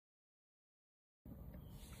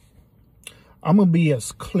I'm going to be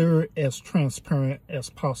as clear, as transparent as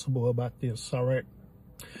possible about this, all right?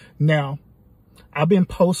 Now, I've been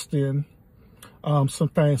posting some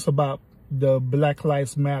things about the Black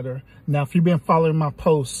Lives Matter. Now, if you've been following my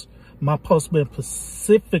posts been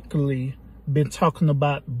specifically been talking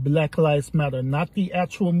about Black Lives Matter, not the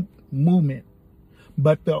actual movement,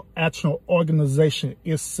 but the actual organization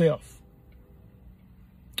itself.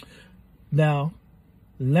 Now,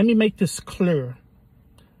 let me make this clear.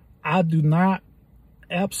 I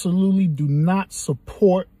absolutely do not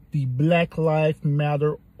support the Black Lives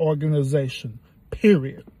Matter organization,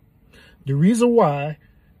 period. The reason why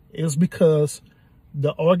is because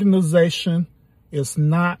the organization is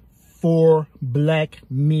not for black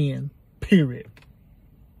men, period.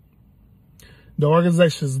 The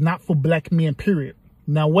organization is not for black men, period.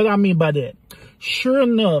 Now, what I mean by that, sure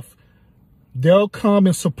enough, they'll come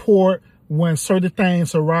and support when certain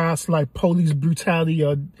things arise, like police brutality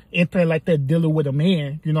or anything like that, dealing with a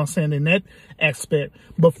man, you know what I'm saying, in that aspect.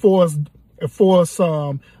 But for us,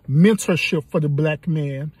 mentorship for the black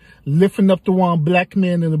man, lifting up the black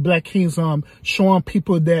men and the black kings, showing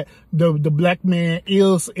people that the black man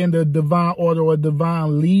is in the divine order or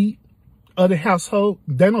divine lead of the household,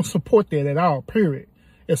 they don't support that at all, period.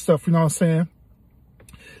 And stuff, you know what I'm saying?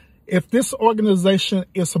 If this organization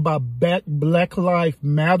is about Black Lives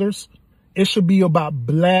Matters, it should be about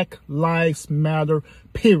Black Lives Matter,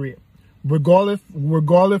 period. Regardless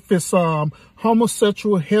if it's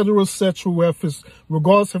homosexual, heterosexual,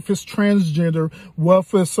 regardless if it's transgender,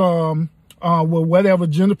 whether it's whatever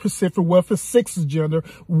gender specific, whether it's cisgender,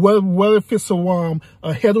 whether if it's a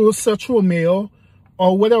heterosexual male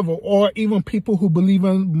or whatever, or even people who believe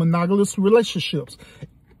in monogamous relationships.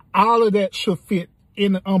 All of that should fit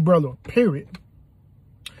in the umbrella, period.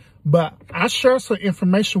 But I share some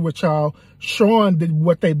information with y'all showing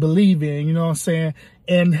what they believe in, you know what I'm saying?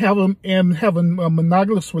 And having a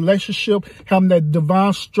monogamous relationship, having that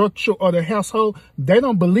divine structure of the household, they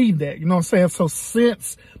don't believe that, you know what I'm saying? So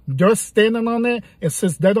since they're standing on that, and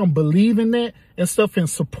since they don't believe in that and stuff and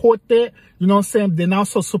support that, you know what I'm saying? Then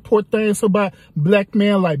also support things about black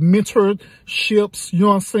men like mentorships, you know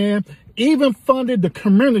what I'm saying? Even funded the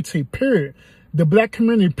community, period. The black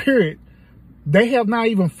community, period. They have not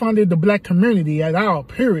even funded the black community at all,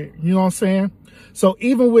 period. You know what I'm saying? So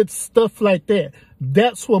even with stuff like that,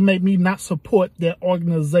 that's what made me not support that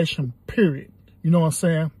organization, period. You know what I'm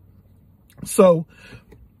saying? So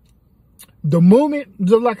the movement,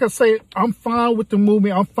 just like I say, I'm fine with the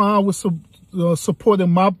movement. I'm fine with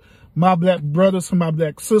supporting my black brothers and my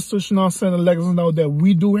black sisters, you know what I'm saying? And letting us know that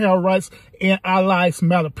we do have rights and our lives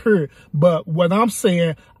matter, period. But what I'm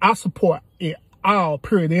saying, I support it all,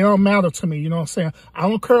 period. It don't matter to me, you know what I'm saying? I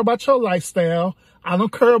don't care about your lifestyle. I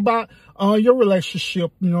don't care about your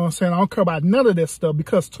relationship, you know what I'm saying? I don't care about none of that stuff,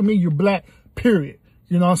 because to me, you're black, period.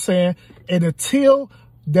 You know what I'm saying? And until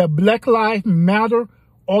the Black Lives Matter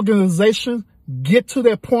organization get to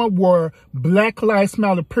that point where Black Lives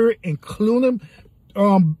Matter, period, including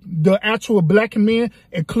the actual black men,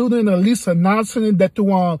 including at least announcing that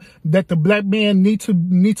the black man need to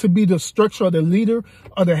be the structure or the leader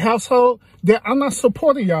of the household, then I'm not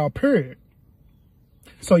supporting y'all, period.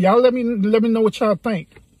 So y'all let me know what y'all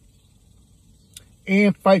think.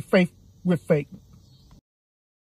 And fight faith with fake.